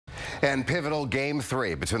And pivotal Game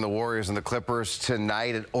 3 between the Warriors and the Clippers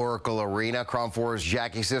tonight at Oracle Arena. KRON 4's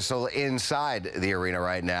Jackie Sissel inside the arena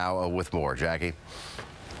right now with more. Jackie.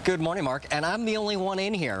 Good morning, Mark. And I'm the only one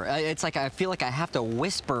in here. It's like I feel like I have to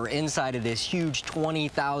whisper inside of this huge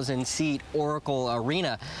 20,000-seat Oracle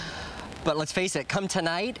Arena. But let's face it, come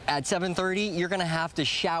tonight at 7:30, you're going to have to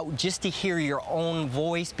shout just to hear your own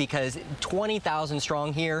voice because 20,000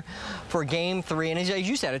 strong here for Game 3. And as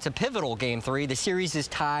you said, it's a pivotal Game 3. The series is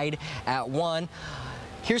tied at 1.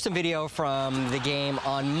 Here's some video from the game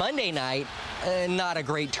on Monday night. Not a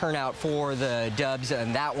great turnout for the Dubs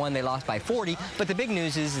in that one. They lost by 40. But the big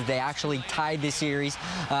news is they actually tied this series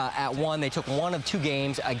at 1. They took one of 2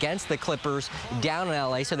 games against the Clippers down in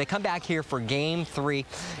L.A. So they come back here for Game 3.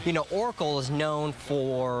 You know, Oracle is known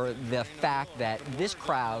for the fact that this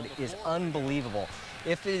crowd is unbelievable.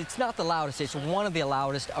 If it's not the loudest, it's one of the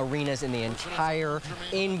loudest arenas in the entire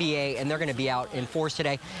NBA, and they're going to be out in force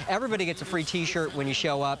today. Everybody gets a free T-shirt when you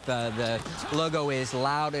show up. The logo is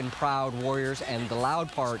Loud and Proud Warriors, and the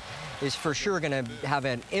loud part is for sure going to have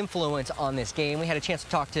an influence on this game. We had a chance to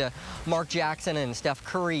talk to Mark Jackson and Steph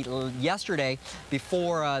Curry yesterday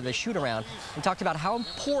before the shoot-around and talked about how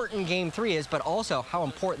important Game 3 is, but also how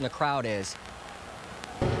important the crowd is.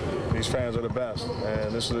 These fans are the best,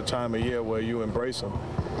 and this is a time of year where you embrace them.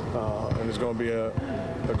 And it's going to be a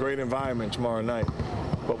great environment tomorrow night.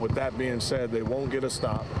 But with that being said, they won't get a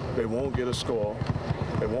stop. They won't get a score.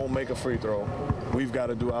 They won't make a free throw. We've got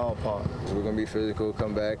to do our part. We're going to be physical,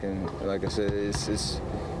 come back, and like I said, it's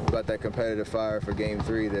about that competitive fire for Game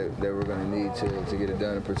 3 that we're going to need to get it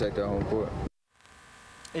done and protect our home court.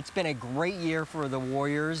 It's been a great year for the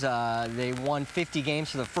Warriors. They won 50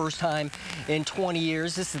 games for the first time in 20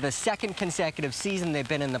 years. This is the second consecutive season they've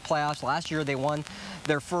been in the playoffs. Last year they won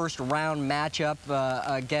their first round matchup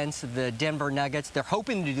against the Denver Nuggets. They're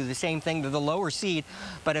hoping to do the same thing to the lower seed,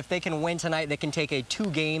 but if they can win tonight, they can take a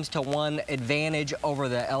 2-1 advantage over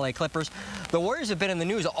the LA Clippers. The Warriors have been in the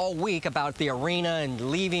news all week about the arena and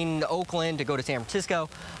leaving Oakland to go to San Francisco,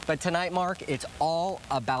 but tonight, Mark, it's all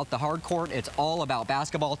about the hard court. It's all about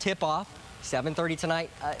basketball. Tip-off, 7:30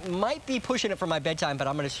 tonight. Might be pushing it for my bedtime, but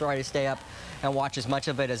I'm going to try to stay up and watch as much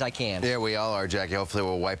of it as I can. Yeah, we all are, Jackie. Hopefully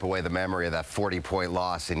we'll wipe away the memory of that 40-point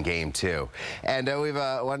loss in Game 2. And we've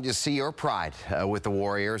wanted to see your pride with the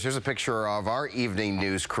Warriors. Here's a picture of our evening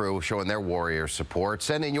news crew showing their Warrior support.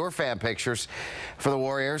 Send in your fan pictures for the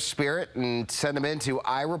Warriors spirit and send them in to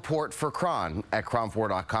iReport for KRON at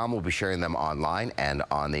KRON4.com. We'll be sharing them online and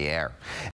on the air.